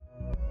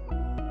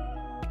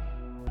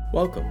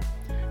Welcome.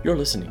 You're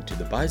listening to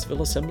the Byesville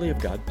Assembly of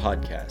God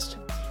podcast.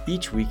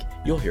 Each week,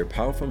 you'll hear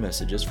powerful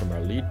messages from our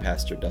lead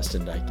pastor,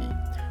 Dustin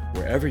Dykey.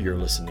 Wherever you're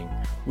listening,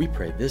 we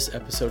pray this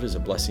episode is a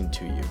blessing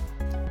to you.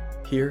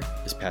 Here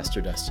is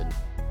Pastor Dustin.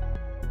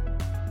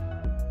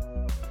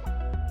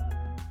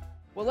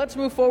 Well, let's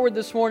move forward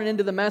this morning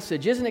into the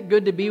message. Isn't it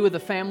good to be with the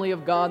family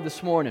of God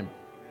this morning?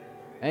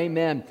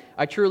 Amen.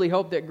 I truly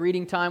hope that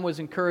greeting time was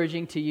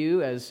encouraging to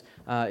you, as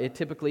it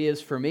typically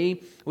is for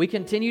me. We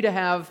continue to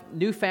have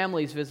new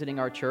families visiting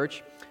our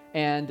church,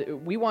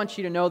 and we want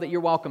you to know that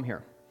you're welcome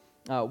here.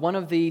 One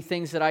of the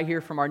things that I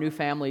hear from our new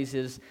families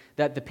is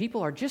that the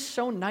people are just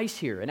so nice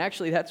here. And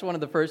actually, that's one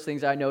of the first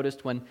things I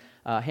noticed when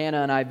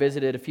Hannah and I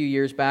visited a few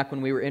years back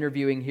when we were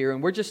interviewing here.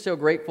 And we're just so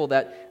grateful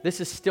that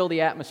this is still the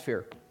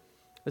atmosphere.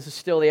 This is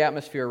still the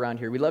atmosphere around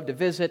here. We love to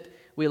visit.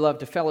 We love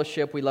to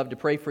fellowship. We love to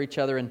pray for each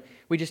other. And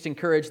we just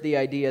encourage the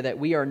idea that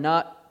we are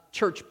not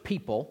church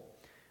people.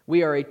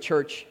 We are a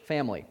church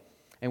family.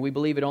 And we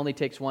believe it only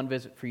takes one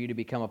visit for you to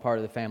become a part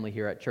of the family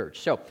here at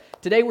church. So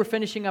today we're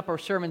finishing up our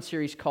sermon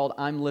series called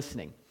I'm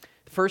Listening.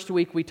 The first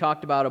week we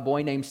talked about a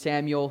boy named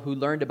Samuel who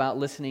learned about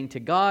listening to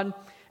God.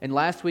 And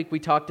last week we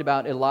talked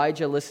about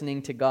Elijah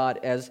listening to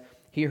God as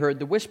he heard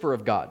the whisper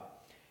of God.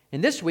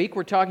 And this week,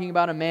 we're talking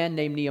about a man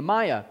named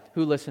Nehemiah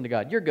who listened to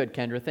God. You're good,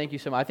 Kendra. Thank you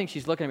so much. I think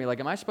she's looking at me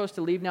like, am I supposed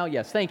to leave now?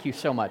 Yes. Thank you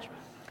so much.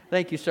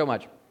 Thank you so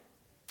much.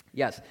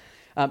 Yes.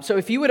 So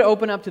if you would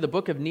open up to the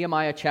book of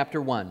Nehemiah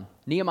chapter 1.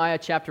 Nehemiah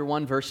chapter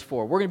 1, verse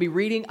 4. We're going to be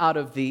reading out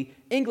of the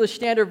English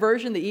Standard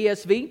Version, the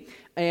ESV.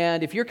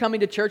 And if you're coming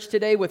to church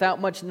today without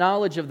much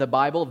knowledge of the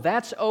Bible,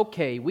 that's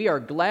okay. We are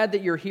glad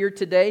that you're here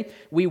today.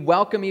 We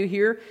welcome you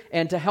here.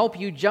 And to help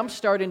you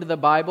jumpstart into the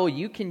Bible,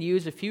 you can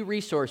use a few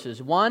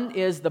resources. One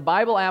is the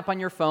Bible app on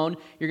your phone.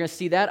 You're going to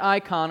see that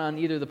icon on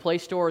either the Play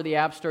Store or the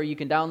App Store. You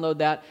can download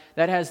that.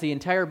 That has the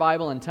entire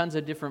Bible and tons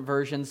of different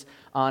versions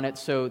on it.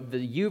 So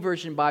the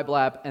YouVersion Bible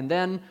app. And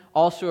then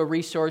also a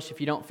resource, if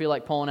you don't feel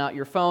like pulling out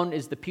your phone,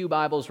 is the Pew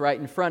Bibles right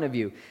in front of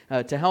you.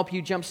 To help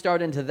you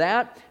jumpstart into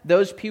that,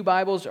 those Pew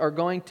Bibles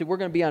are we're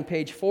going to be on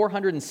page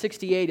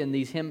 468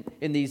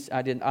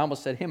 I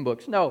almost said hymn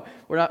books. No,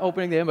 we're not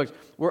opening the hymn books.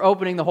 We're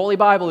opening the Holy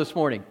Bible this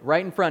morning,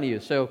 right in front of you.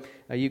 So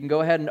you can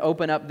go ahead and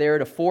open up there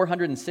to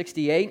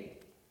 468.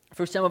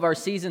 For some of our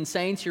seasoned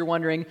saints, you're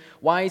wondering,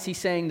 why is he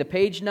saying the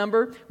page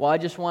number? Well, I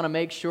just want to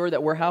make sure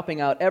that we're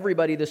helping out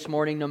everybody this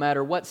morning, no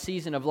matter what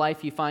season of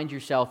life you find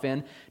yourself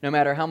in, no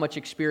matter how much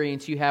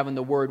experience you have in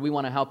the Word, we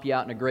want to help you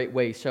out in a great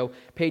way. So,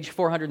 page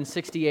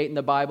 468 in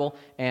the Bible,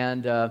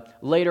 and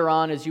later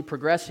on, as you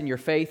progress in your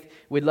faith,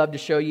 we'd love to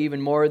show you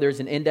even more. There's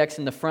an index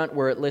in the front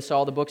where it lists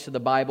all the books of the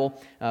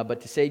Bible, but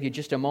to save you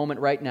just a moment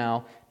right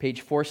now,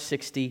 page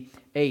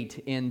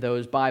 468 in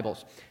those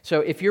Bibles. So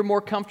if you're more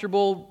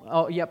comfortable,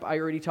 I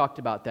already talked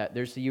about that.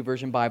 There's the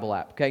YouVersion Bible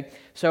app, okay?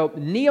 So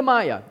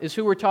Nehemiah is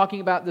who we're talking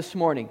about this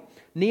morning.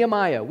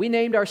 Nehemiah. We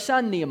named our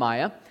son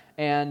Nehemiah,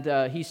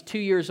 and he's 2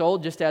 years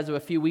old just as of a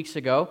few weeks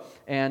ago.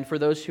 And for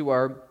those who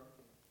are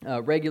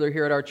regular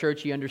here at our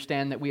church, you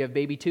understand that we have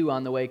baby 2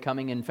 on the way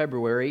coming in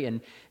February,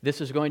 and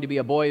this is going to be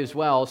a boy as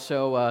well.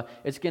 So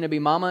it's going to be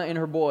Mama and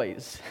her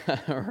boys,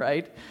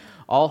 right?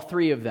 All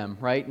 3 of them,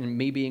 right? And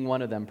me being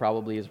one of them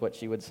probably is what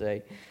she would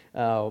say.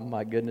 Oh,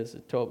 my goodness.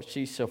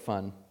 She's so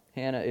fun.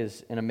 Hannah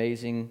is an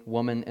amazing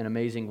woman, an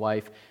amazing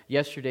wife.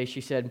 Yesterday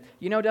she said,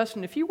 you know,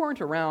 Dustin, if you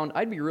weren't around,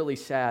 I'd be really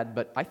sad,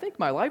 but I think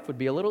my life would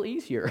be a little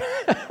easier.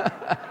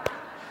 I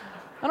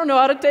don't know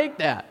how to take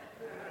that.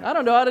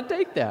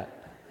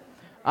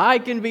 I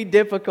can be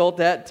difficult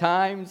at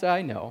times,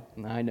 I know.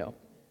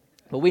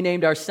 But we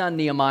named our son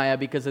Nehemiah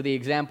because of the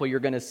example you're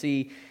going to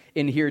see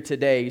in here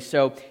today.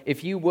 So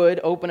if you would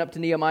open up to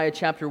Nehemiah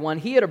chapter 1,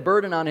 he had a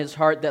burden on his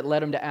heart that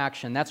led him to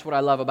action. That's what I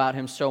love about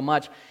him so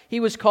much. He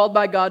was called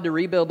by God to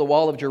rebuild the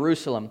wall of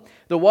Jerusalem.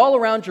 The wall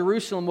around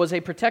Jerusalem was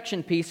a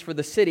protection piece for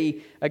the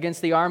city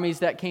against the armies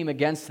that came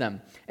against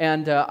them.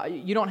 And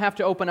you don't have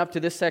to open up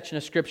to this section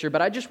of Scripture,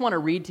 but I just want to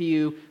read to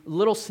you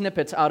little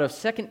snippets out of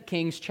 2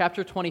 Kings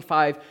chapter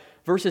 25,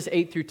 verses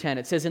 8 through 10.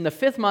 It says, in the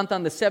 5th month,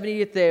 on the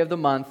 70th day of the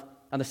month,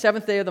 on the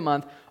 7th day of the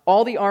month,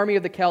 all the army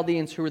of the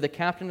Chaldeans who were the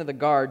captain of the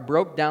guard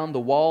broke down the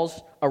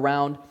walls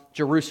around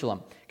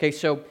Jerusalem. Okay,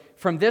 so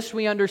from this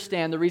we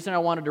understand, the reason I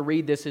wanted to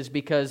read this is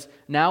because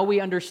now we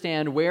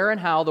understand where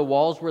and how the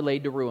walls were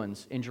laid to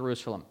ruins in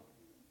Jerusalem.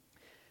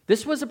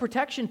 This was a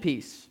protection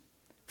piece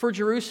for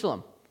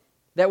Jerusalem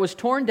that was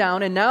torn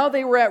down, and now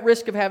they were at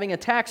risk of having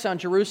attacks on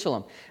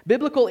Jerusalem.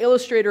 Biblical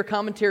Illustrator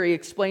Commentary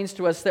explains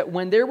to us that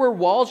when there were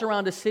walls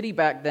around a city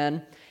back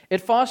then, it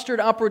fostered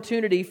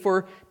opportunity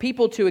for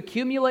people to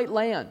accumulate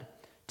land,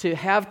 to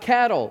have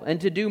cattle,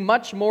 and to do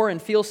much more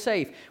and feel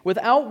safe.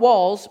 Without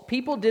walls,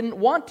 people didn't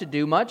want to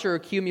do much or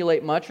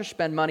accumulate much or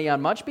spend money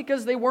on much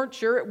because they weren't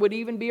sure it would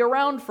even be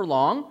around for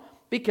long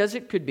because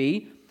it could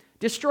be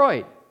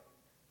destroyed.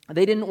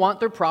 They didn't want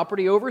their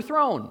property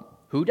overthrown.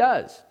 Who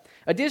does?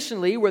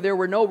 Additionally, where there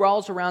were no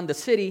walls around the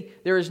city,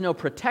 there is no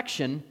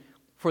protection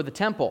for the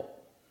temple.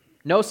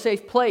 No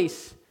safe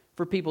place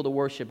for people to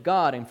worship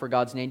God and for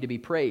God's name to be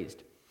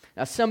praised.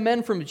 Now, some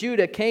men from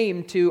Judah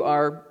came to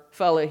our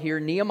fella here,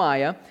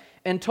 Nehemiah,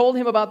 and told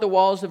him about the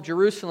walls of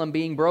Jerusalem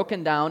being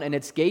broken down and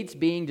its gates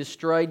being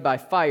destroyed by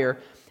fire.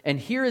 And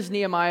here is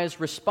Nehemiah's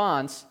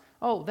response.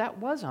 Oh, that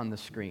was on the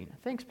screen.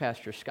 Thanks,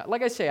 Pastor Scott.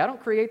 Like I say, I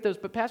don't create those,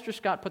 but Pastor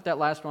Scott put that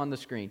last one on the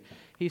screen.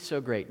 He's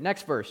so great.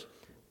 Next verse.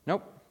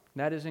 Nope,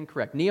 that is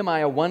incorrect.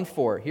 Nehemiah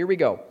 1:4. Here we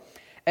go.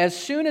 As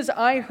soon as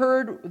I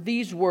heard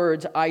these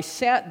words, I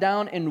sat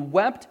down and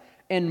wept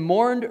and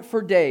mourned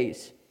for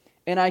days.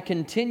 And I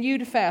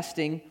continued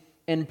fasting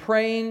and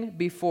praying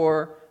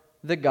before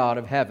the God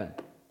of heaven.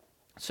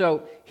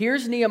 So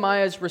here's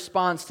Nehemiah's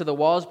response to the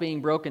walls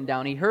being broken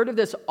down. He heard of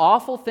this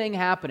awful thing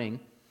happening,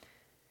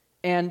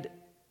 and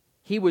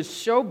he was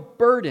so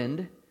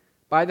burdened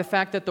by the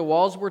fact that the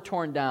walls were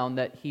torn down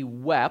that he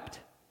wept,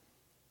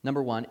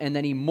 number one, and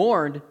then he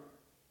mourned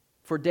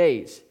for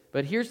days.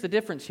 But here's the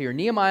difference here.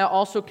 Nehemiah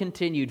also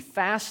continued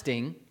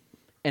fasting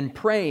and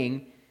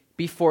praying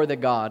before the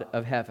God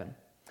of heaven.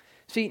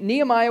 See,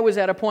 Nehemiah was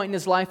at a point in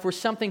his life where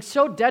something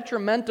so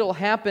detrimental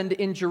happened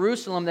in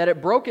Jerusalem that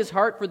it broke his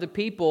heart for the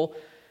people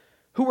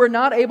who were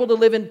not able to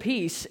live in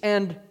peace,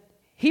 and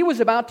he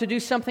was about to do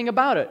something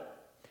about it.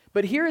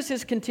 But here's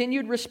his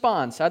continued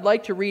response. I'd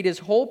like to read his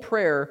whole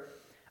prayer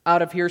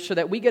out of here so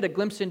that we get a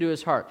glimpse into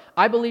his heart.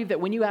 I believe that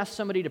when you ask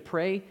somebody to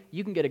pray,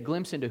 you can get a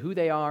glimpse into who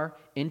they are,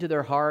 into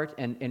their heart,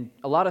 and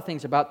a lot of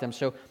things about them.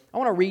 So I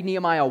want to read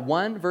Nehemiah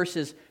 1,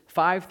 verses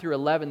 5 through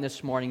 11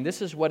 this morning.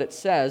 This is what it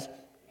says.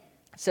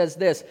 It says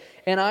this,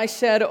 "And I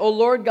said, O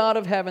Lord God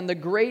of heaven, the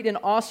great and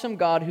awesome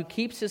God who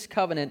keeps his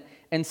covenant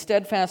and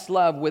steadfast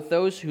love with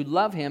those who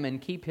love him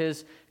and keep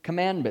his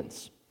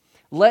commandments.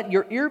 Let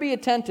your ear be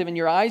attentive and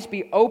your eyes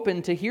be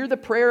open to hear the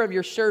prayer of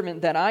your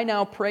servant that I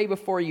now pray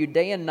before you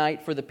day and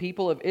night for the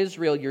people of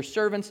Israel, your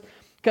servants,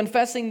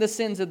 confessing the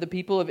sins of the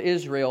people of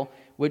Israel,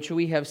 which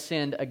we have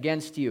sinned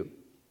against you.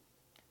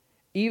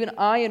 Even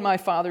I and my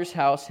father's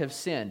house have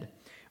sinned.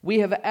 We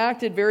have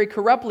acted very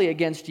corruptly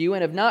against you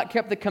and have not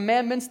kept the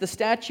commandments, the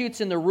statutes,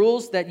 and the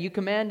rules that you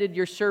commanded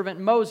your servant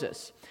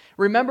Moses.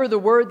 Remember the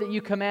word that you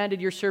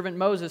commanded your servant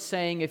Moses,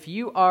 saying, if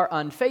you are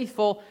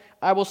unfaithful,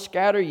 I will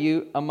scatter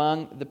you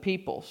among the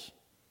peoples.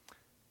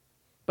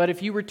 But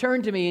if you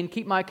return to me and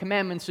keep my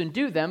commandments and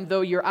do them,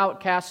 though your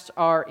outcasts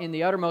are in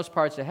the uttermost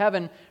parts of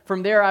heaven,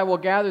 from there I will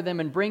gather them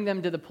and bring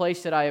them to the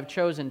place that I have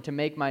chosen to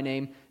make my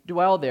name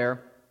dwell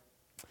there."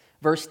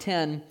 Verse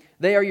 10,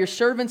 "They are your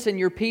servants and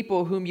your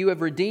people whom you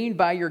have redeemed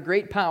by your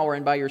great power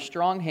and by your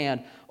strong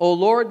hand. O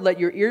Lord, let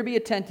your ear be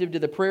attentive to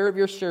the prayer of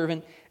your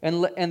servant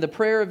and the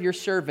prayer of your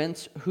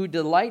servants who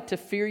delight to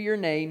fear your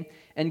name,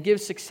 and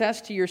give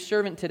success to your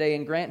servant today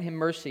and grant him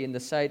mercy in the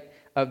sight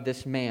of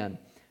this man.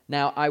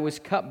 Now I was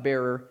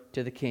cupbearer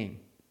to the king."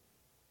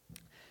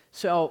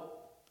 So,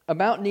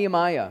 about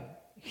Nehemiah,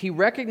 he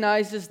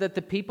recognizes that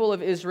the people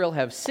of Israel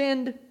have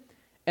sinned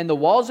and the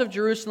walls of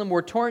Jerusalem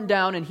were torn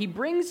down, and he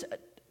brings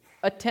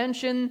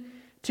attention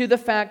to the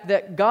fact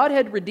that God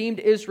had redeemed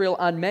Israel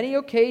on many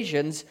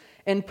occasions,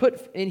 and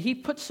he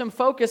put some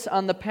focus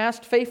on the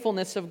past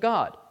faithfulness of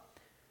God.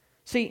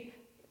 See,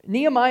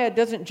 Nehemiah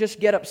doesn't just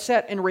get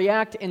upset and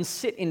react and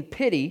sit in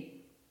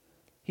pity.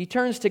 He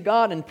turns to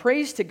God and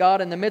prays to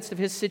God in the midst of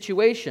his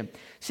situation.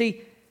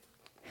 See,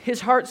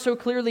 his heart so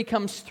clearly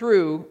comes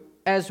through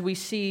as we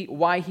see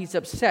why he's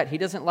upset. He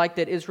doesn't like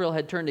that Israel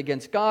had turned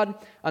against God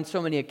on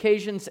so many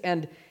occasions,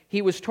 and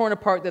he was torn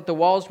apart, that the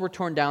walls were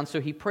torn down,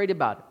 so he prayed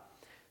about it.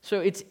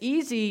 So it's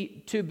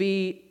easy to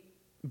be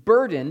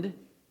burdened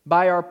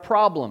by our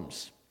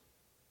problems,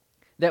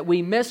 that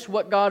we miss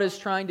what God is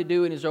trying to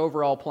do in his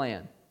overall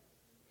plan.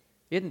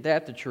 Isn't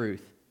that the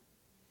truth?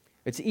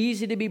 It's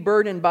easy to be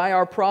burdened by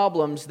our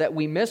problems, that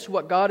we miss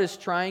what God is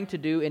trying to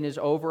do in his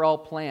overall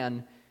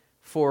plan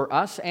for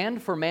us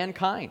and for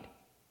mankind.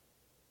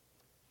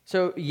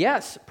 So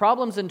yes,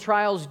 problems and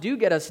trials do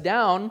get us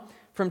down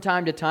from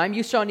time to time.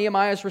 You saw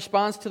Nehemiah's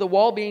response to the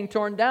wall being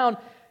torn down.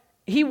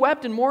 He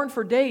wept and mourned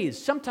for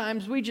days.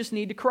 Sometimes we just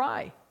need to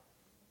cry.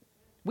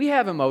 We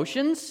have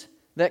emotions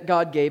that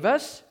God gave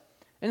us,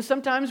 and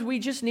sometimes we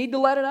just need to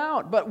let it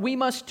out. But we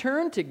must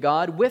turn to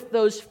God with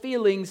those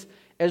feelings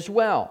as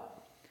well.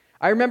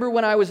 I remember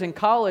when I was in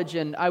college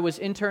and I was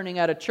interning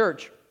at a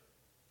church,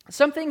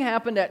 something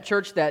happened at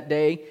church that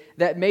day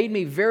that made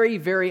me very,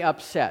 very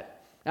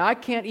upset. Now, I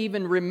can't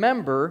even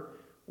remember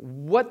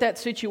what that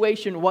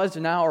situation was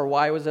now or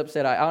why I was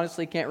upset. I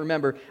honestly can't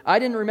remember. I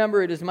didn't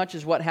remember it as much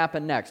as what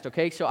happened next,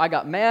 okay? So I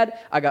got mad,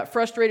 I got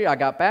frustrated, I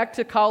got back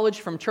to college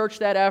from church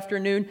that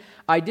afternoon.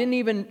 I didn't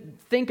even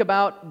think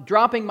about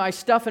dropping my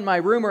stuff in my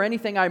room or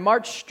anything. I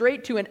marched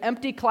straight to an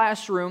empty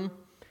classroom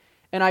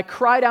and I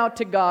cried out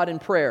to God in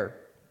prayer.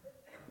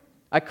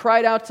 I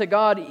cried out to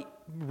God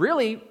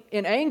really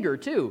in anger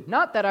too.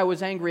 Not that I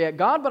was angry at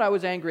God, but I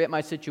was angry at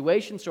my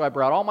situation, so I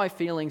brought all my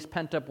feelings,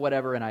 pent up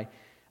whatever, and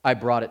I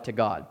brought it to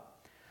God.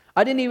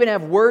 I didn't even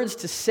have words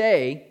to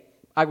say.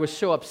 I was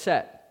so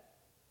upset.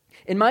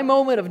 In my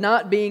moment of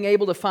not being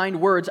able to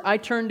find words, I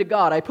turned to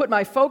God. I put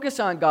my focus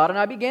on God, and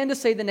I began to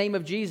say the name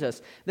of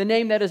Jesus, the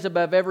name that is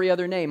above every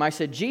other name. I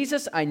said,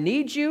 Jesus, I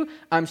need you.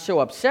 I'm so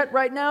upset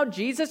right now.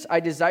 Jesus,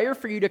 I desire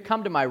for you to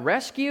come to my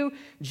rescue.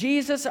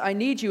 Jesus, I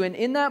need you. And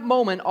in that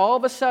moment, all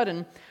of a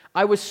sudden,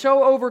 I was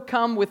so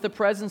overcome with the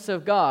presence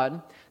of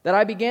God that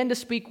I began to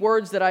speak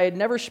words that I had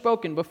never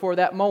spoken before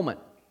that moment.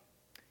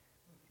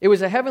 It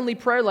was a heavenly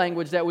prayer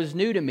language that was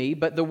new to me,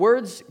 but the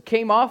words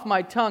came off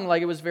my tongue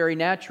like it was very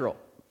natural.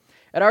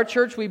 At our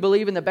church, we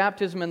believe in the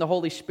baptism in the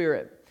Holy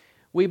Spirit.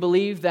 We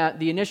believe that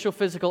the initial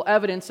physical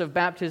evidence of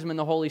baptism in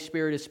the Holy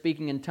Spirit is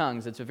speaking in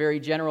tongues. It's a very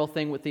general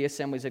thing with the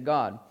Assemblies of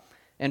God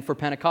and for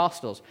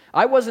Pentecostals.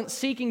 I wasn't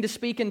seeking to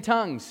speak in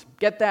tongues.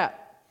 Get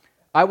that.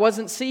 I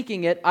wasn't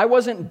seeking it. I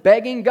wasn't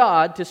begging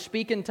God to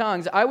speak in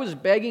tongues. I was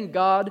begging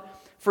God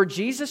for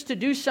Jesus to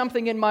do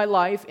something in my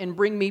life and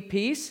bring me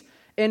peace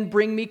and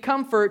bring me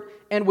comfort,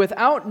 and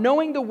without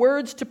knowing the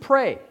words to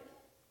pray.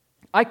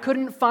 I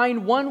couldn't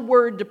find one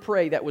word to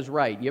pray that was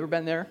right. You ever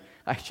been there?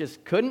 I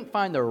just couldn't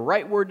find the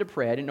right word to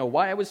pray. I didn't know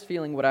why I was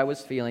feeling what I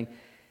was feeling.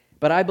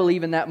 But I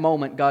believe in that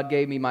moment, God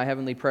gave me my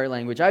heavenly prayer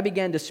language. I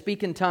began to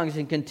speak in tongues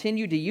and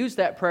continue to use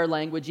that prayer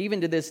language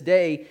even to this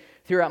day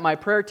throughout my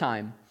prayer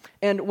time.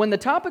 And when the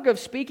topic of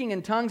speaking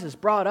in tongues is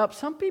brought up,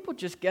 some people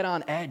just get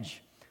on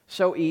edge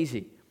so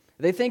easy.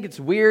 They think it's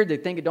weird, they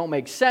think it don't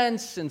make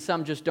sense, and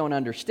some just don't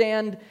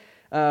understand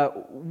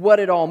what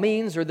it all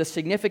means or the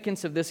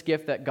significance of this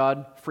gift that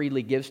God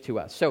freely gives to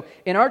us. So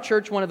in our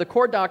church, one of the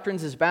core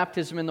doctrines is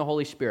baptism in the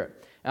Holy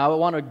Spirit. Now, I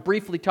want to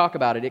briefly talk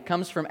about it. It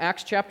comes from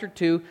Acts chapter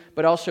 2,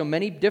 but also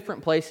many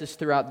different places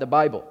throughout the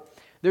Bible.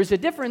 There's a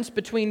difference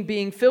between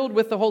being filled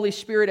with the Holy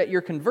Spirit at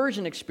your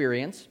conversion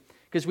experience,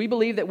 because we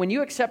believe that when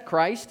you accept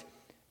Christ,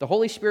 the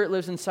Holy Spirit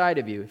lives inside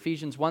of you.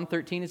 Ephesians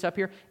 1:13 is up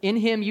here. In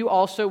Him you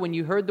also, when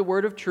you heard the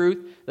word of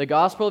truth, the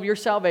gospel of your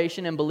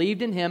salvation, and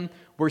believed in Him,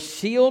 were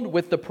sealed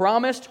with the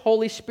promised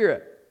Holy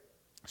Spirit.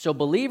 So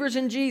believers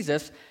in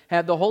Jesus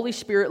have the Holy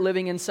Spirit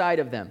living inside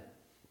of them.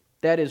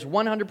 That is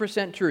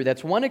 100% true.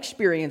 That's one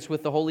experience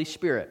with the Holy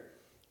Spirit.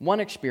 One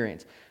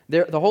experience.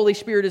 The Holy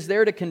Spirit is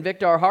there to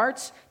convict our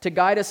hearts, to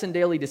guide us in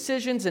daily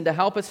decisions, and to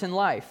help us in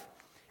life.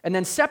 And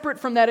then separate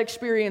from that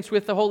experience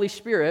with the Holy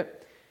Spirit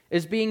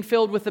is being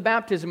filled with the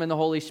baptism in the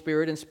Holy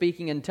Spirit and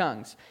speaking in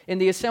tongues. In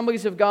the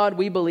Assemblies of God,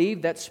 we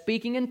believe that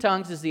speaking in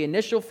tongues is the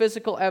initial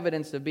physical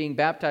evidence of being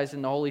baptized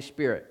in the Holy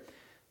Spirit.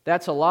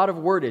 That's a lot of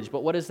wordage,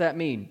 but what does that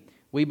mean?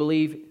 We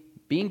believe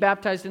being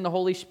baptized in the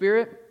Holy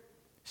Spirit,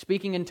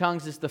 speaking in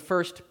tongues is the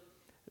first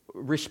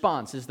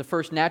response, is the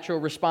first natural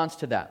response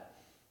to that.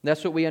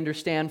 That's what we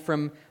understand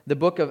from the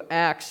book of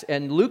Acts,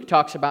 and Luke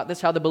talks about this,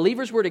 how the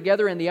believers were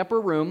together in the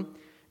upper room,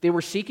 they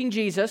were seeking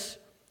Jesus,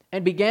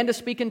 and began to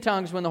speak in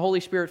tongues when the Holy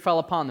Spirit fell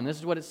upon them. This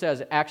is what it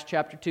says, Acts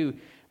chapter 2,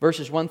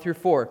 verses 1 through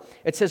 4.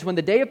 It says, when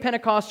the day of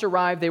Pentecost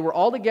arrived, they were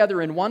all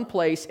together in one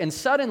place, and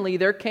suddenly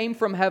there came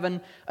from heaven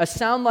a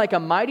sound like a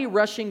mighty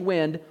rushing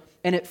wind,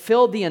 and it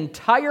filled the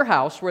entire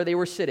house where they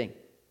were sitting.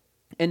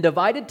 And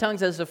divided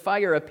tongues as of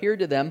fire appeared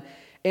to them,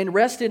 and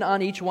rested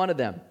on each one of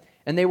them.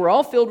 And they were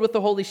all filled with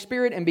the Holy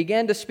Spirit, and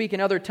began to speak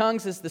in other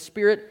tongues as the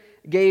Spirit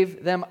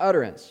gave them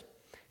utterance.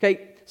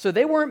 Okay, so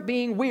they weren't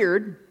being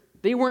weird.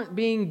 They weren't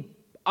being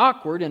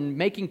awkward and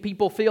making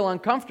people feel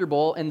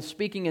uncomfortable and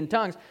speaking in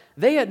tongues.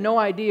 They had no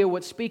idea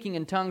what speaking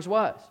in tongues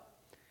was.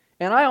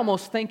 And I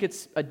almost think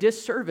it's a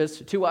disservice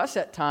to us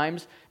at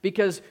times,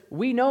 because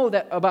we know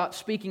that about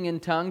speaking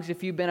in tongues.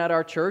 If you've been at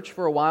our church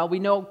for a while, we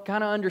know,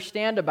 kind of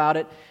understand about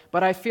it,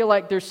 but I feel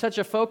like there's such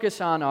a focus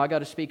on, I got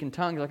to speak in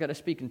tongues, I got to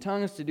speak in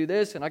tongues to do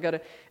this,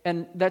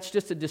 and that's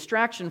just a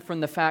distraction from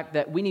the fact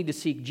that we need to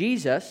seek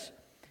Jesus.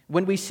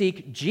 When we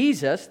seek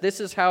Jesus, this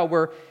is how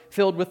we're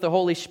filled with the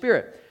Holy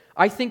Spirit.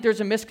 I think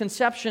there's a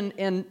misconception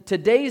in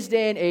today's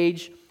day and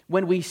age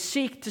when we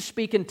seek to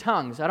speak in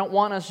tongues. I don't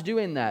want us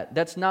doing that.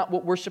 That's not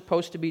what we're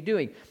supposed to be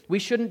doing. We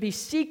shouldn't be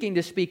seeking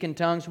to speak in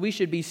tongues. We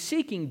should be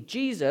seeking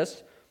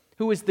Jesus,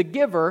 who is the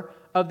giver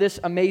of this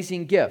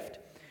amazing gift.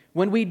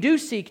 When we do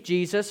seek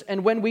Jesus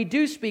and when we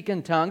do speak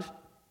in tongues,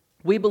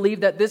 we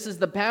believe that this is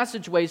the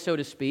passageway, so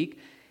to speak,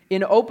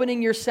 in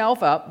opening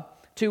yourself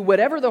up to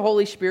whatever the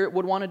Holy Spirit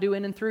would want to do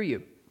in and through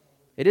you.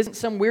 It isn't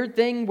some weird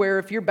thing where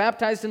if you're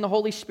baptized in the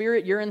Holy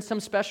Spirit, you're in some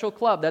special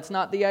club. That's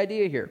not the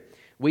idea here.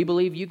 We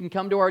believe you can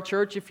come to our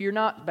church if you're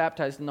not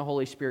baptized in the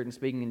Holy Spirit and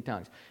speaking in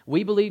tongues.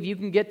 We believe you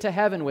can get to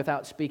heaven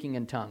without speaking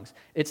in tongues.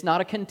 It's not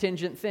a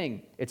contingent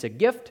thing. It's a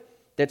gift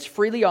that's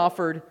freely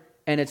offered,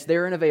 and it's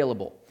there and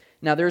available.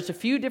 Now, there's a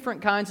few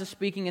different kinds of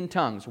speaking in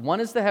tongues. One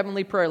is the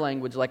heavenly prayer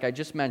language, like I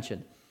just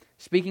mentioned.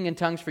 Speaking in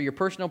tongues for your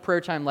personal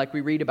prayer time, like we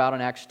read about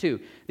in Acts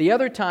 2. The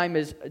other time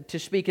is to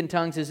speak in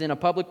tongues is in a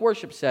public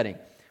worship setting,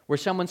 where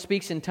someone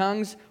speaks in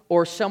tongues,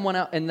 or someone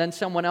else, and then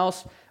someone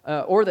else,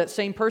 or that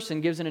same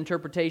person gives an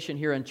interpretation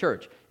here in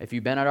church. If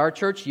you've been at our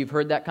church, you've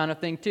heard that kind of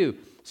thing too.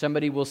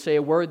 Somebody will say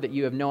a word that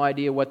you have no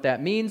idea what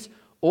that means,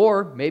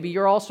 or maybe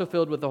you're also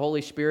filled with the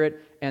Holy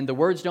Spirit, and the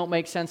words don't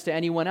make sense to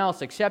anyone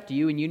else except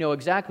you, and you know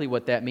exactly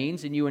what that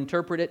means, and you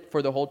interpret it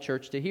for the whole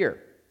church to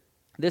hear.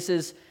 This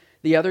is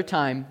The other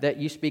time that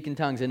you speak in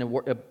tongues in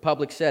a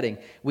public setting,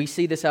 we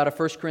see this out of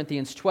 1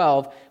 Corinthians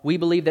 12. We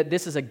believe that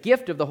this is a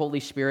gift of the Holy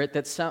Spirit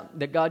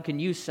that God can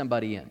use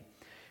somebody in.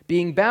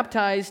 Being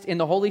baptized in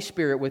the Holy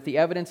Spirit with the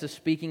evidence of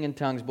speaking in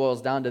tongues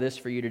boils down to this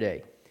for you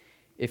today.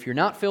 If you're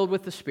not filled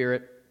with the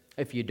Spirit,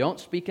 if you don't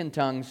speak in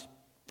tongues,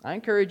 I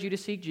encourage you to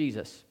seek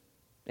Jesus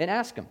and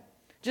ask Him.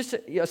 Just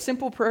a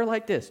simple prayer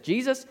like this.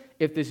 Jesus,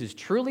 if this is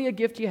truly a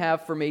gift you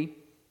have for me,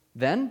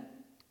 then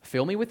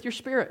fill me with your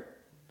Spirit.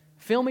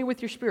 Fill me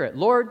with your Spirit.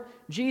 Lord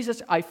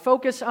Jesus, I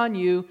focus on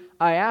you.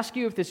 I ask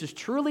you if this is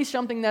truly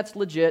something that's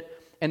legit,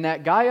 and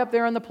that guy up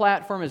there on the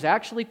platform is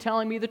actually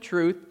telling me the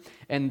truth,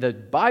 and the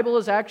Bible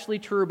is actually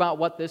true about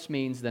what this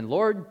means, then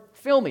Lord,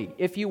 fill me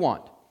if you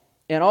want,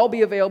 and I'll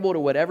be available to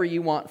whatever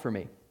you want for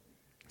me.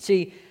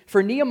 See,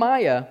 for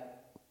Nehemiah,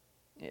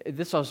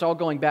 this was all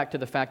going back to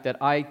the fact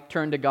that I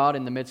turned to God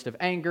in the midst of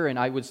anger, and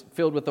I was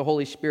filled with the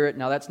Holy Spirit.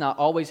 Now, that's not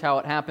always how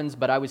it happens,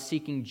 but I was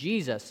seeking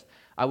Jesus.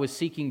 I was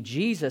seeking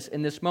Jesus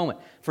in this moment.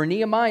 For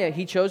Nehemiah,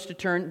 he chose to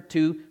turn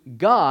to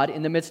God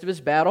in the midst of his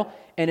battle,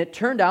 and it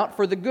turned out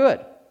for the good.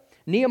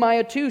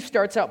 Nehemiah 2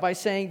 starts out by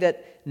saying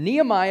that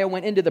Nehemiah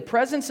went into the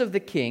presence of the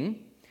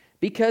king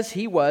because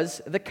he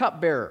was the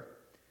cupbearer.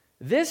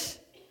 This,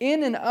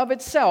 in and of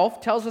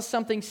itself, tells us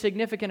something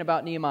significant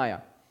about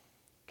Nehemiah.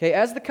 Okay,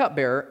 as the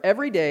cupbearer,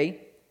 every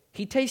day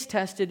he taste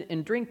tested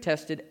and drink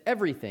tested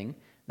everything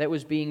that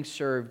was being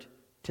served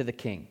to the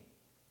king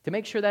to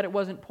make sure that it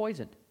wasn't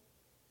poisoned.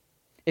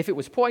 If it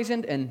was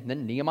poisoned and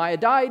then Nehemiah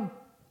died,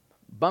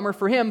 bummer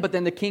for him, but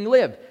then the king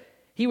lived.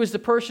 He was the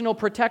personal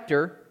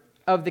protector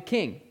of the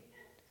king.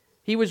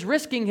 He was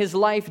risking his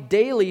life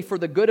daily for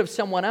the good of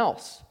someone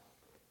else.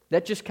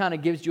 That just kind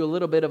of gives you a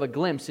little bit of a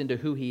glimpse into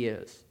who he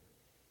is.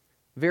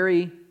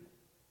 Very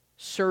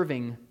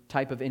serving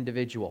type of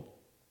individual.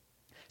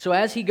 So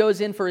as he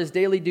goes in for his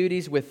daily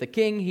duties with the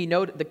king,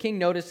 the king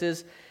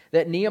notices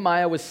that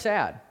Nehemiah was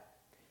sad.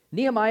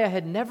 Nehemiah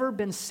had never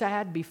been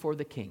sad before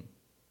the king.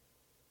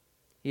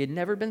 He had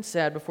never been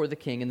sad before the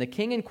king, and the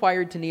king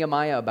inquired to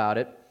Nehemiah about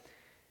it.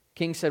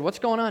 King said, "What's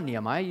going on,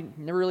 Nehemiah? You've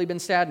never really been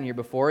sad in here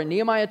before." And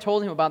Nehemiah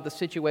told him about the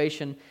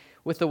situation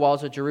with the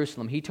walls of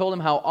Jerusalem. He told him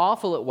how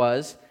awful it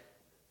was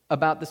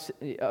that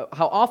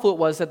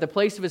the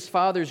place of his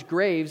father's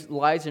graves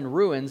lies in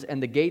ruins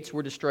and the gates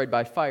were destroyed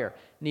by fire.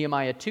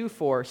 Nehemiah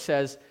 2:4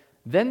 says,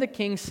 "Then the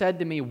king said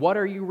to me, 'What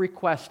are you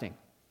requesting?'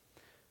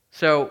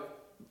 So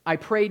I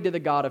prayed to the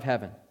God of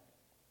heaven."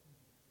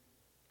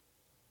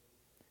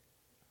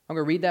 I'm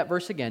going to read that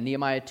verse again,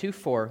 Nehemiah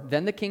 2:4.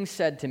 "Then the king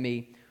said to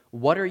me,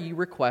 'What are you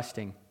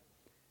requesting?'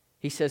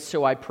 He says,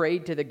 'So I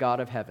prayed to the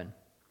God of heaven.'"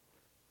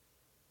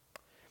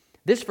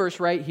 This verse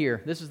right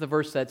here, this is the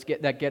verse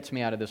that gets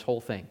me out of this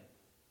whole thing.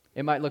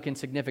 It might look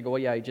insignificant. Well,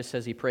 yeah, he just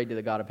says he prayed to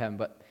the God of heaven.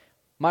 But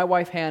my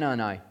wife Hannah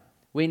and I,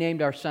 we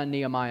named our son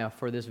Nehemiah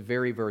for this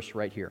very verse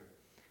right here.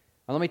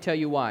 Now, let me tell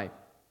you why.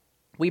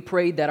 We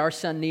prayed that our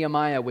son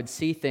Nehemiah would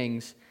see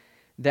things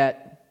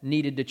that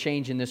needed to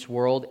change in this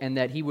world and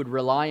that he would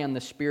rely on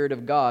the Spirit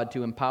of God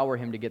to empower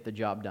him to get the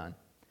job done.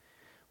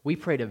 We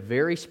prayed a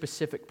very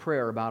specific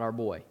prayer about our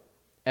boy.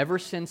 Ever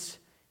since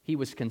he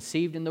was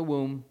conceived in the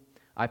womb,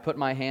 I put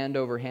my hand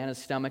over Hannah's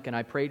stomach and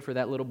I prayed for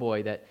that little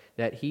boy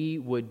that he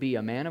would be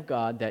a man of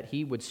God, that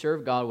he would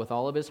serve God with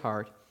all of his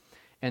heart,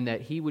 and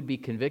that he would be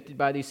convicted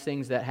by these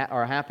things that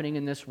are happening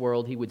in this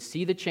world. He would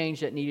see the change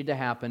that needed to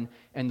happen,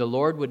 and the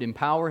Lord would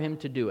empower him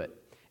to do it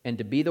and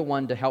to be the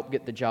one to help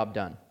get the job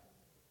done.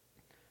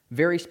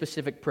 Very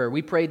specific prayer.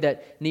 We prayed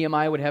that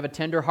Nehemiah would have a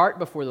tender heart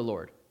before the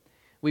Lord.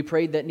 We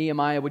prayed that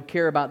Nehemiah would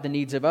care about the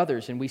needs of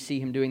others, and we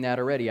see him doing that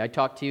already. I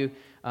talked to you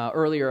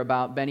earlier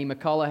about Benny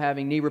McCullough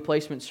having knee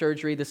replacement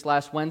surgery this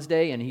last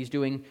Wednesday, and he's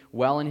doing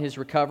well in his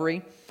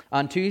recovery.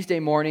 On Tuesday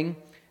morning,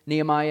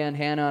 Nehemiah and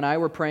Hannah and I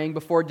were praying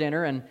before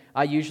dinner, and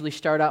I usually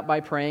start out by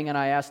praying, and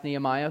I asked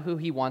Nehemiah who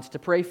he wants to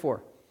pray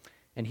for.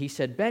 And he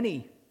said,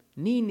 "Benny,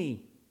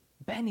 Nini,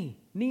 Benny,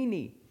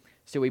 Nini."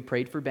 So we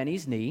prayed for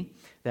Benny's knee,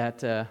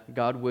 that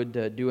God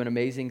would do an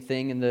amazing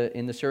thing in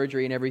the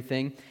surgery and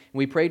everything. And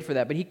we prayed for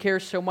that. But he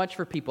cares so much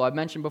for people. I've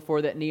mentioned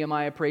before that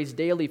Nehemiah prays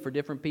daily for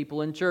different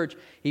people in church.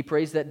 He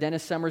prays that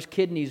Dennis Summers'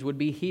 kidneys would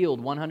be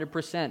healed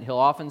 100%. He'll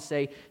often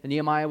say,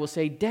 Nehemiah will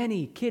say,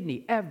 "Denny,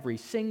 kidney," every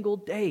single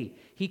day.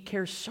 He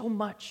cares so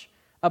much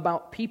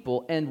about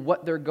people and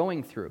what they're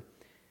going through.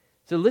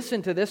 So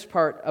listen to this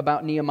part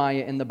about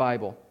Nehemiah in the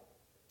Bible.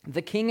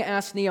 The king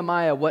asked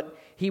Nehemiah what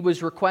he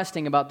was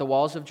requesting about the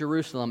walls of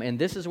Jerusalem, and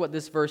this is what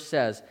this verse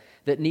says,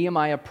 that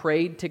Nehemiah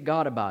prayed to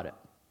God about it.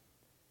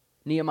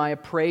 Nehemiah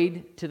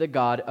prayed to the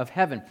God of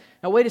heaven.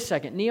 Now wait a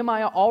second,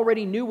 Nehemiah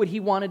already knew what he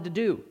wanted to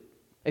do.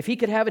 If he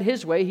could have it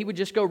his way, he would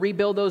just go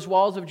rebuild those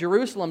walls of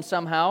Jerusalem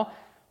somehow,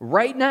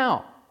 right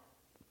now.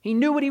 He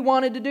knew what he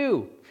wanted to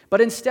do. But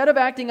instead of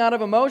acting out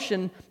of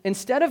emotion,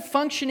 instead of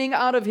functioning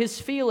out of his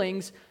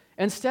feelings,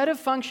 instead of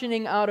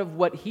functioning out of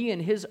what he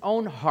in his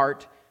own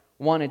heart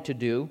wanted to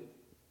do,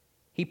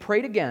 he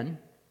prayed again.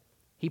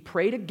 He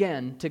prayed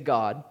again to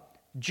God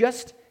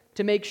just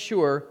to make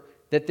sure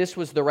that this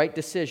was the right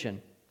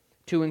decision,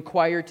 to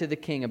inquire to the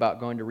king about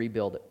going to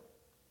rebuild it.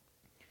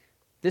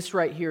 This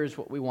right here is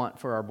what we want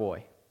for our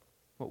boy,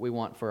 what we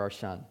want for our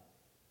son.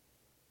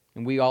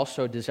 And we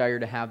also desire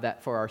to have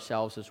that for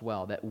ourselves as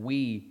well, that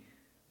we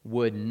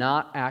would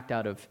not act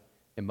out of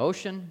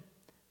emotion,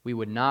 we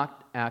would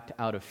not act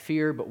out of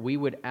fear, but we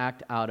would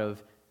act out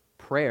of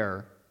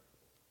prayer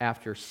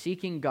after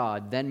seeking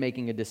God, then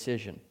making a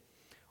decision.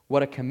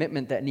 What a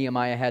commitment that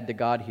Nehemiah had to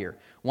God here.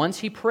 Once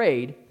he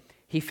prayed,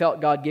 he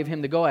felt God give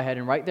him the go-ahead.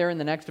 And right there in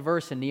the next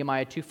verse in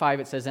Nehemiah 2:5,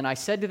 it says, "And I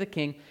said to the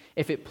king,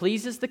 if it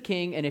pleases the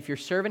king, and if your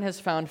servant has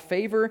found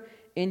favor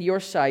in your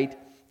sight,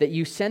 that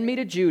you send me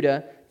to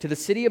Judah, to the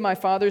city of my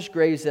father's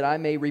graves, that I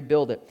may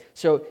rebuild it."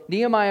 So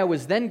Nehemiah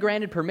was then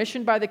granted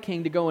permission by the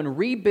king to go and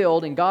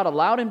rebuild, and God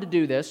allowed him to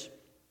do this.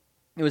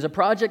 It was a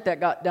project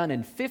that got done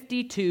in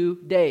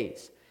 52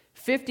 days.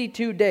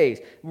 52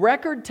 days.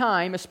 Record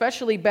time,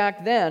 especially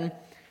back then,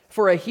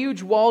 for a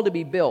huge wall to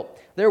be built.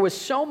 There was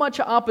so much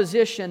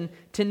opposition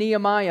to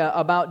Nehemiah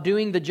about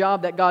doing the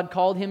job that God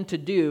called him to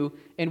do,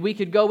 and we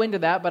could go into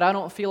that, but I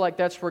don't feel like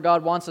that's where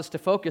God wants us to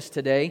focus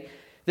today.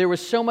 There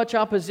was so much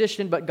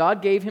opposition, but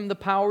God gave him the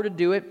power to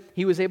do it.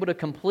 He was able to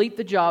complete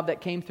the job that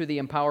came through the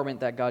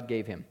empowerment that God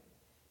gave him.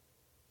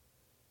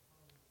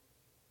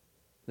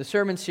 The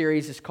sermon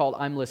series is called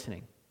I'm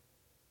Listening.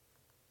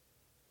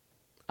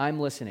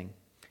 I'm listening.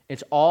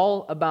 It's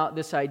all about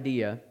this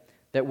idea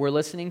that we're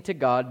listening to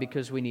God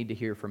because we need to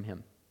hear from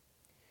Him.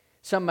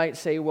 Some might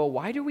say, well,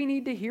 why do we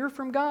need to hear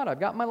from God? I've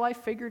got my life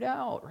figured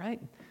out, right?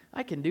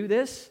 I can do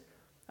this.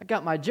 I've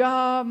got my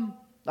job.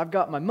 I've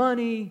got my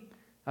money.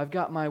 I've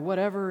got my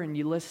whatever, and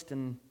you list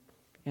and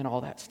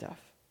all that stuff.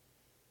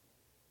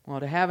 Well,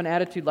 to have an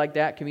attitude like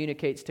that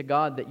communicates to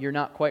God that you're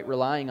not quite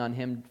relying on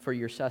Him for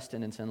your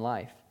sustenance in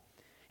life.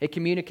 It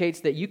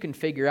communicates that you can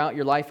figure out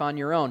your life on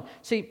your own.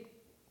 See,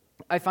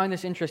 I find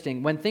this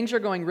interesting. When things are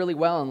going really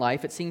well in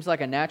life, it seems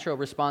like a natural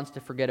response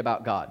to forget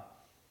about God.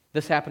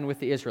 This happened with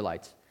the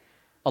Israelites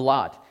a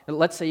lot.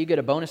 Let's say you get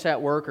a bonus at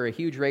work or a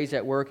huge raise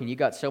at work and you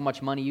got so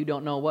much money you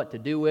don't know what to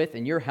do with,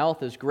 and your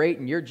health is great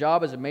and your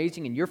job is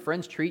amazing and your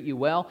friends treat you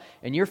well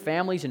and your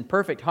family's in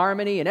perfect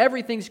harmony and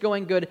everything's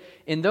going good.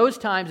 In those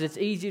times, it's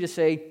easy to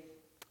say,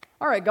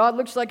 all right, God,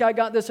 looks like I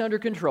got this under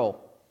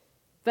control.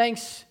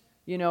 Thanks.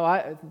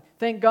 I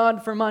thank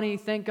God for money.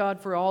 Thank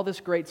God for all this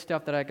great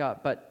stuff that I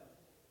got. But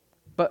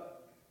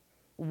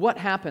what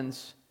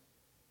happens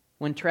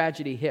when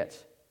tragedy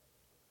hits?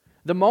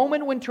 The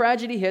moment when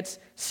tragedy hits,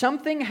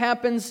 something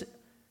happens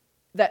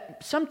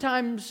that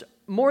sometimes,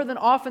 more than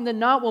often than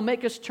not, will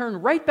make us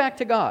turn right back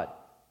to God.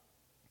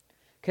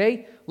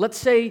 Okay? Let's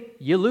say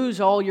you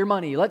lose all your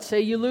money. Let's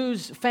say you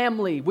lose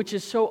family, which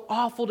is so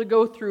awful to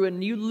go through,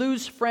 and you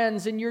lose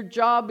friends, and your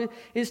job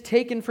is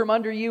taken from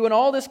under you, and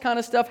all this kind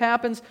of stuff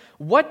happens.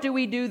 What do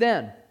we do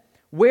then?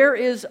 Where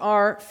is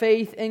our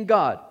faith in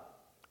God?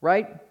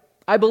 Right?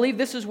 I believe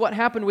this is what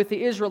happened with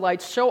the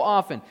Israelites so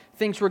often.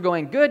 Things were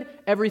going good,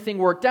 everything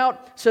worked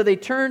out, so they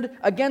turned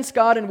against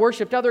God and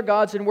worshipped other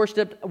gods and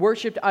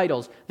worshipped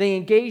idols. They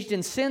engaged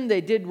in sin,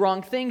 they did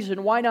wrong things,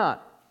 and why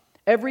not?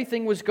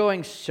 Everything was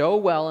going so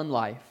well in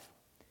life.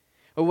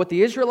 But what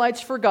the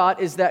Israelites forgot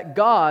is that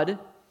God,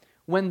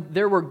 when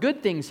there were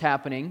good things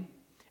happening,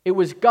 it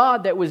was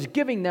God that was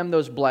giving them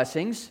those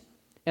blessings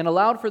and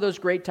allowed for those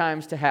great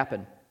times to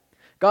happen.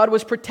 God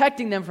was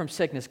protecting them from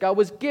sickness. God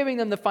was giving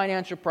them the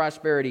financial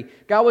prosperity.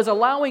 God was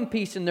allowing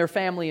peace in their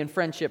family and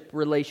friendship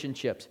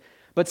relationships.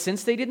 But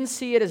since they didn't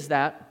see it as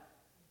that,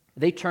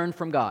 they turned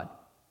from God.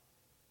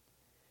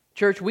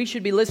 Church, we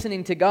should be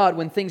listening to God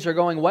when things are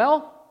going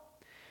well.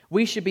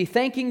 We should be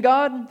thanking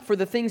God for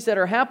the things that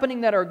are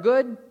happening that are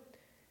good.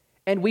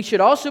 And we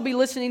should also be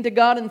listening to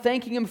God and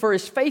thanking Him for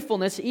His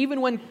faithfulness even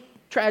when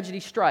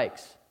tragedy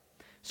strikes.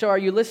 So are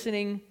you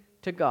listening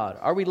to God?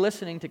 Are we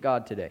listening to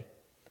God today?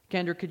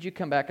 Kendra, could you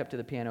come back up to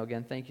the piano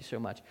again? Thank you so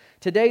much.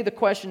 Today, the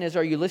question is,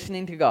 are you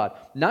listening to God?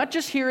 Not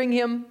just hearing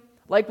Him,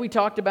 like we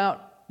talked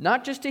about,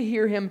 not just to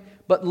hear Him,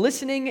 but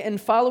listening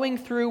and following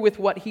through with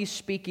what He's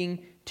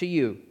speaking to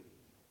you.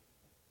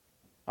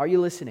 Are you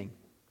listening?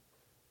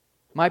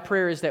 My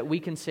prayer is that we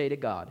can say to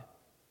God,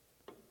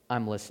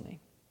 I'm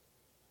listening.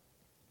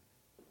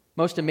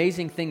 Most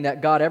amazing thing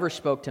that God ever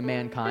spoke to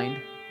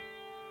mankind,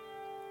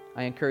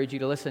 I encourage you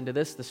to listen to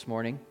this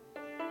morning,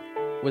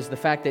 was the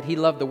fact that He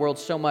loved the world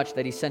so much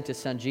that He sent His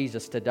Son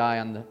Jesus to die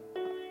on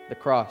the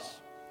cross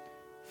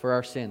for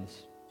our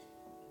sins.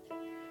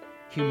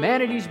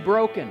 Humanity's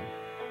broken.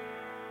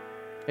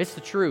 It's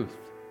the truth.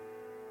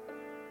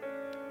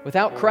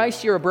 Without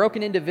Christ, you're a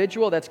broken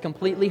individual that's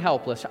completely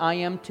helpless. I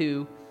am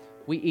too.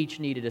 We each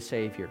needed a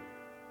Savior.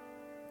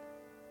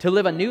 To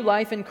live a new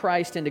life in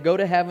Christ and to go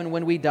to heaven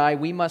when we die,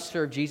 we must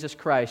serve Jesus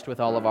Christ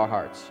with all of our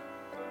hearts.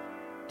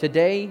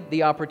 Today,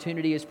 the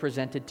opportunity is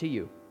presented to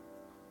you.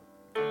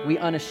 We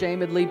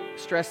unashamedly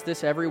stress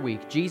this every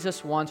week.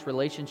 Jesus wants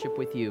relationship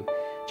with you.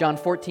 John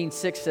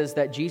 14:6 says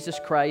that Jesus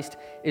Christ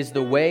is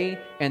the way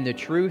and the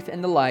truth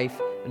and the life.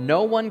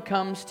 No one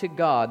comes to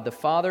God, the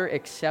Father,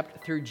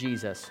 except through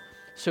Jesus.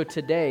 So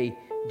today,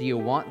 do you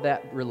want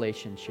that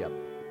relationship?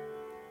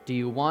 Do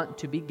you want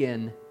to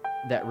begin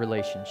that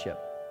relationship?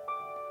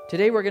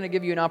 Today, we're going to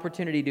give you an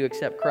opportunity to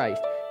accept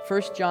Christ.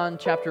 1 John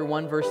chapter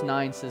 1, verse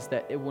 9 says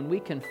that when we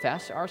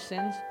confess our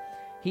sins,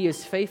 He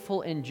is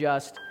faithful and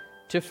just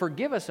to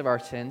forgive us of our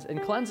sins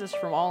and cleanse us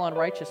from all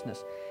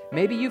unrighteousness.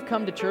 Maybe you've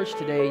come to church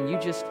today and you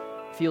just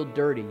feel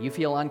dirty, you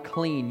feel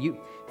unclean, you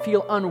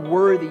feel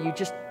unworthy, you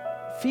just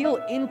feel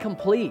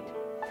incomplete.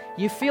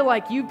 You feel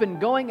like you've been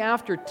going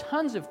after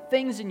tons of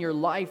things in your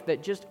life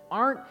that just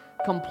aren't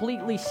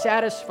completely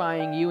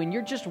satisfying you, and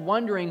you're just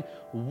wondering,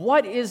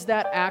 what is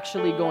that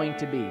actually going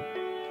to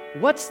be?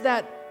 What's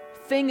that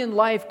thing in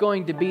life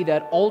going to be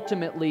that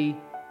ultimately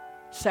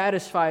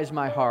satisfies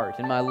my heart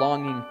and my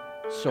longing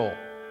soul?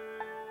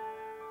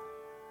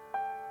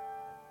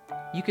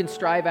 You can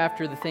strive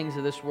after the things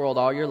of this world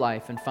all your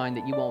life and find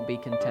that you won't be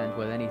content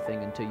with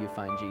anything until you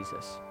find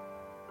Jesus.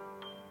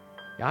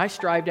 I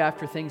strived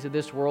after things of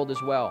this world as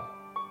well.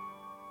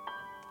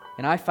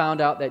 And I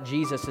found out that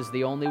Jesus is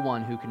the only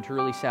one who can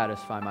truly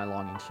satisfy my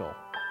longing soul.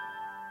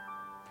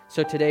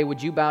 So today,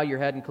 would you bow your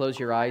head and close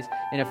your eyes?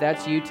 And if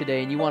that's you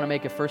today and you want to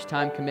make a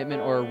first-time commitment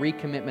or a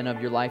recommitment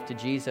of your life to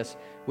Jesus,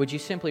 would you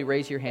simply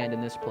raise your hand in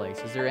this place?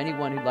 Is there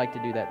anyone who'd like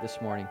to do that this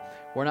morning?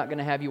 We're not going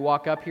to have you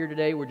walk up here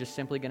today. We're just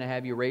simply going to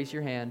have you raise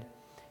your hand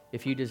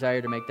if you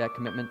desire to make that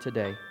commitment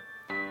today.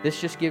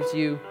 This just gives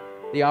you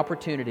the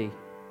opportunity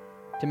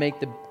to make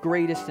the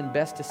greatest and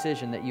best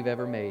decision that you've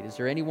ever made. Is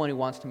there anyone who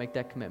wants to make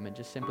that commitment?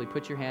 Just simply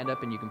put your hand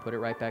up and you can put it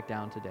right back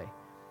down today.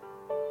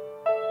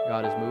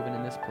 God is moving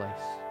in this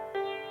place.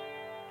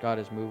 God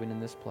is moving in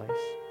this place.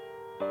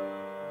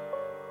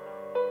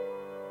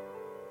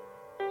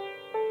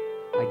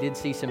 I did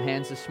see some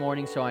hands this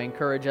morning, so I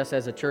encourage us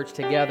as a church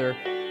together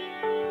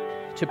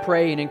to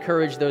pray and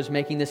encourage those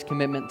making this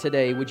commitment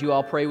today. Would you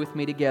all pray with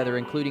me together,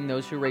 including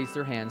those who raised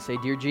their hands? Say,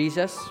 Dear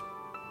Jesus,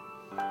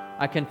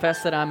 I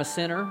confess that I'm a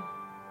sinner,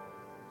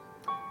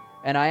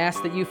 and I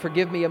ask that you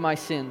forgive me of my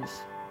sins.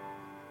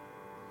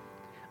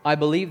 I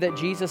believe that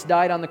Jesus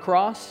died on the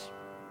cross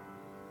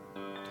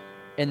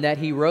and that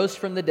He rose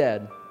from the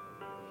dead.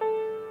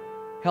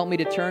 Help me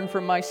to turn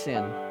from my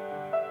sin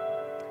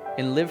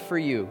and live for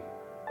you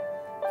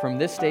from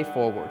this day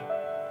forward.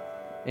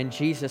 In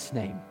Jesus'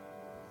 name,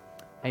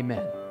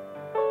 amen.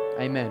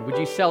 Amen. Would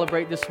you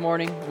celebrate this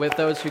morning with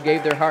those who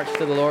gave their hearts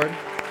to the Lord?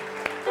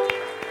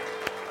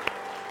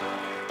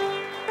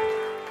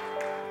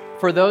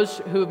 For those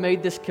who have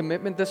made this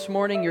commitment this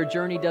morning, your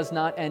journey does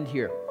not end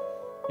here.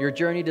 Your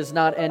journey does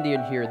not end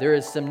in here. There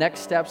is some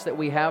next steps that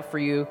we have for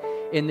you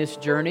in this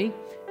journey,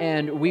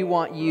 and we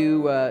want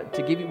you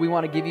we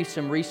want to give you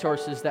some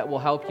resources that will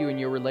help you in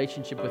your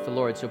relationship with the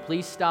Lord. So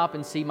please stop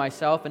and see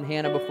myself and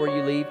Hannah before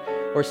you leave,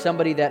 or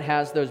somebody that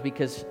has those,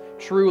 because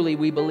truly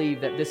we believe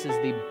that this is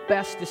the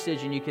best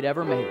decision you could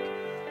ever make,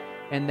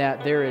 and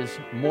that there is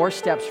more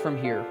steps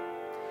from here.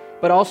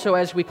 But also,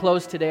 as we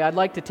close today, I'd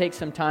like to take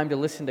some time to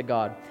listen to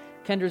God.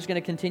 Kendra's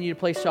going to continue to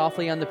play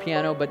softly on the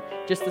piano,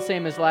 but just the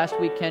same as last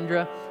week,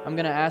 Kendra, I'm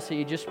going to ask that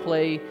you just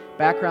play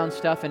background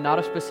stuff and not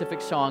a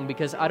specific song,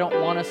 because I don't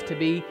want us to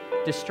be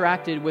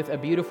distracted with a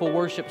beautiful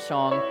worship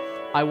song.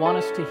 I want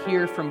us to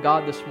hear from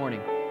God this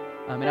morning.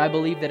 And I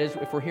believe that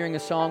if we're hearing a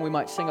song, we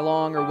might sing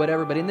along or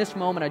whatever, but in this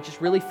moment, I just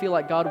really feel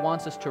like God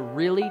wants us to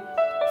really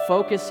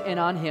focus in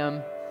on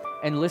Him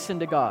and listen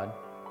to God.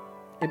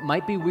 It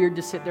might be weird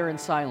to sit there in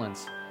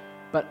silence,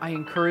 but I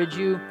encourage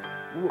you,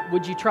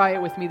 would you try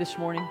it with me this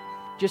morning?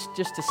 Just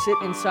to sit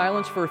in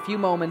silence for a few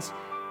moments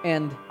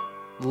and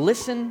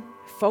listen,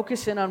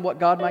 focus in on what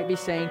God might be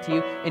saying to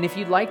you. And if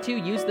you'd like to,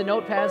 use the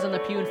notepads on the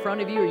pew in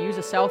front of you, or use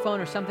a cell phone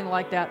or something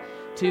like that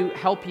to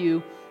help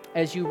you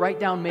as you write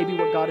down maybe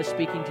what God is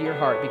speaking to your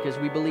heart, because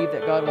we believe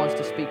that God wants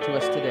to speak to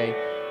us today.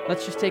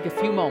 Let's just take a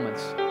few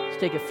moments. Let's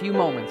take a few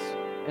moments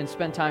and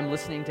spend time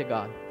listening to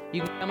God.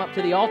 You can come up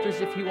to the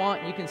altars if you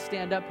want. You can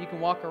stand up. You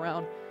can walk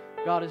around.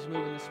 God is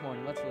moving this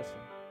morning. Let's listen.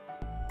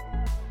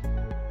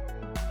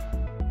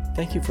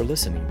 Thank you for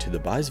listening to the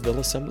Byesville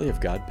Assembly of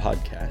God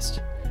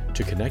podcast.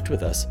 To connect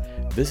with us,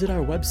 visit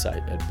our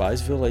website at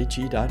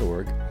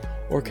byesvilleag.org,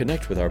 or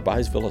connect with our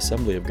Byesville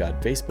Assembly of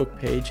God Facebook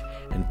page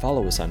and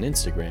follow us on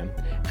Instagram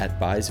at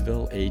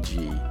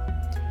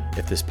ByesvilleAG.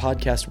 If this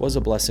podcast was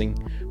a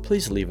blessing,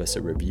 please leave us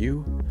a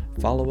review,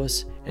 follow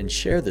us, and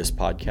share this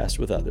podcast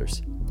with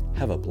others.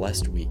 Have a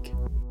blessed week.